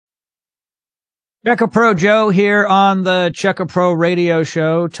Checka Pro Joe here on the Checka Pro radio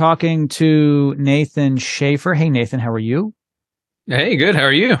show talking to Nathan Schaefer. Hey, Nathan, how are you? Hey, good. How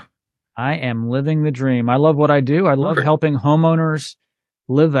are you? I am living the dream. I love what I do. I love Perfect. helping homeowners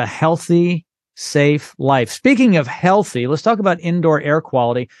live a healthy, safe life. Speaking of healthy, let's talk about indoor air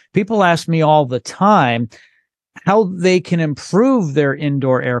quality. People ask me all the time how they can improve their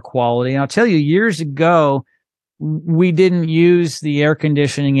indoor air quality. And I'll tell you, years ago, we didn't use the air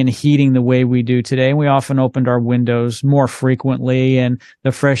conditioning and heating the way we do today. And we often opened our windows more frequently and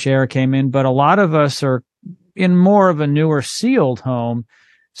the fresh air came in. But a lot of us are in more of a newer sealed home.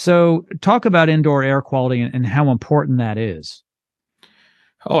 So talk about indoor air quality and how important that is.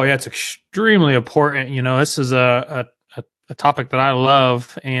 Oh, yeah, it's extremely important. This is a topic that I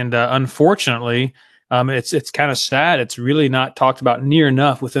love, and unfortunately, it's kind of sad. It's really not talked about near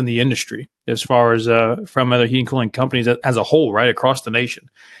enough within the industry, as far as from other heating and cooling companies as a whole, right across the nation.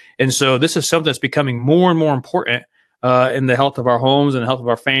 And so, this is something that's becoming more and more important in the health of our homes and the health of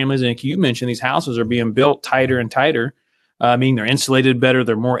our families. And like you mentioned, these houses are being built tighter and tighter, meaning they're insulated better,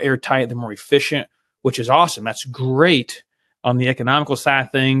 they're more airtight, they're more efficient, which is awesome. That's great on the economical side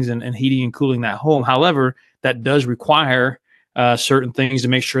of things and heating and cooling that home. However, that does require certain things to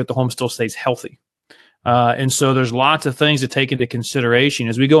make sure that the home still stays healthy. And so there's lots of things to take into consideration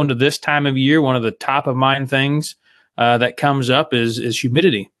as we go into this time of year. One of the top of mind things that comes up is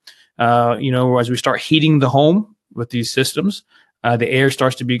humidity. As we start heating the home with these systems, the air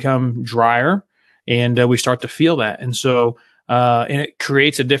starts to become drier, and we start to feel that. And so, and it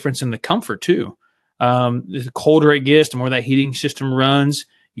creates a difference in the comfort too. The colder it gets, the more that heating system runs,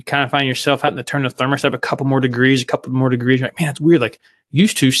 you kind of find yourself having to turn the thermostat up a couple more degrees. You're like, man, it's weird. Like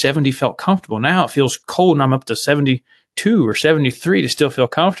used to 70 felt comfortable. Now it feels cold and I'm up to 72 or 73 to still feel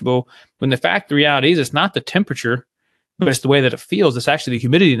comfortable. When the reality is it's not the temperature, but it's the way that it feels. It's actually the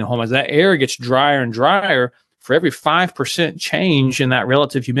humidity in the home. As that air gets drier and drier, for every 5% change in that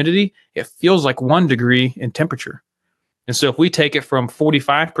relative humidity, it feels like 1 degree in temperature. And so if we take it from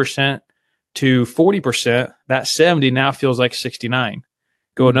 45% to 40%, that 70 now feels like 69.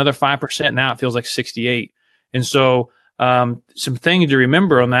 Go another 5%, now it feels like 68. And so some things to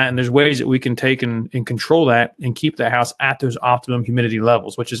remember on that, and there's ways that we can take and control that and keep the house at those optimum humidity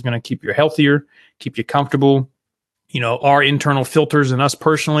levels, which is going to keep you healthier, keep you comfortable. Our internal filters and us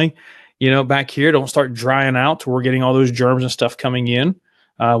personally, back here don't start drying out to we're getting all those germs and stuff coming in.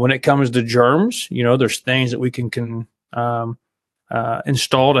 When it comes to germs, there's things that we can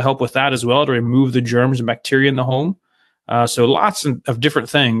install to help with that as well, to remove the germs and bacteria in the home. So lots of different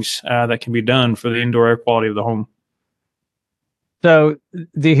things that can be done for the indoor air quality of the home. So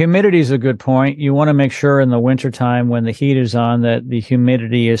the humidity is a good point. You want to make sure in the wintertime when the heat is on that the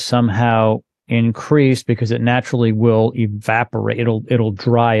humidity is somehow increased because it naturally will evaporate. It'll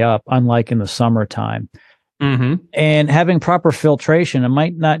dry up, unlike in the summertime. Mm-hmm. And having proper filtration, it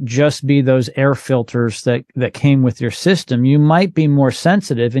might not just be those air filters that came with your system. You might be more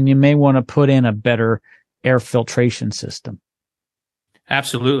sensitive and you may want to put in a better air filtration system.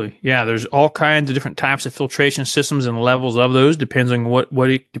 Absolutely. Yeah, there's all kinds of different types of filtration systems and levels of those, depending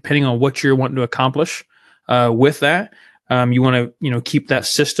on what you're wanting to accomplish with that. You want to, keep that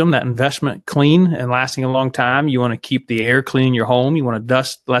system, that investment clean and lasting a long time. You want to keep the air clean in your home. You want to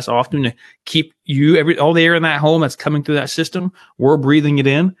dust less often to keep all the air in that home that's coming through that system. We're breathing it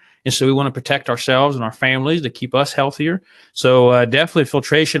in. And so we want to protect ourselves and our families to keep us healthier. So definitely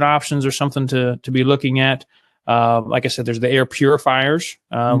filtration options are something to be looking at. Like I said, there's the air purifiers,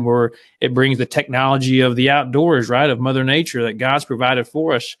 where it brings the technology of the outdoors, right, of Mother Nature that God's provided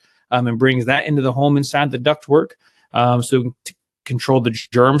for us, and brings that into the home inside the ductwork. So to control the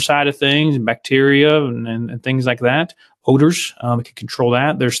germ side of things and bacteria and things like that. Odors, it can control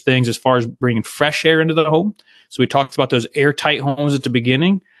that. There's things as far as bringing fresh air into the home. So we talked about those airtight homes at the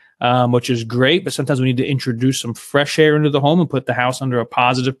beginning, which is great, but sometimes we need to introduce some fresh air into the home and put the house under a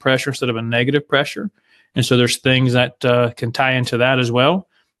positive pressure instead of a negative pressure. And so there's things that can tie into that as well.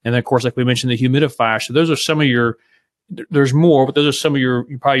 And then, of course, like we mentioned, the humidifier. So those are some of there's more, but those are some of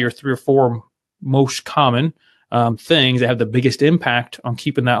probably your 3 or 4 most common things that have the biggest impact on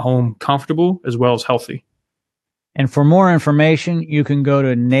keeping that home comfortable as well as healthy. And for more information, you can go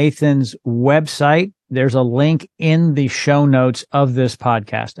to Nathan's website. There's a link in the show notes of this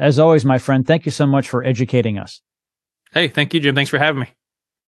podcast. As always, my friend, thank you so much for educating us. Hey, thank you, Jim. Thanks for having me.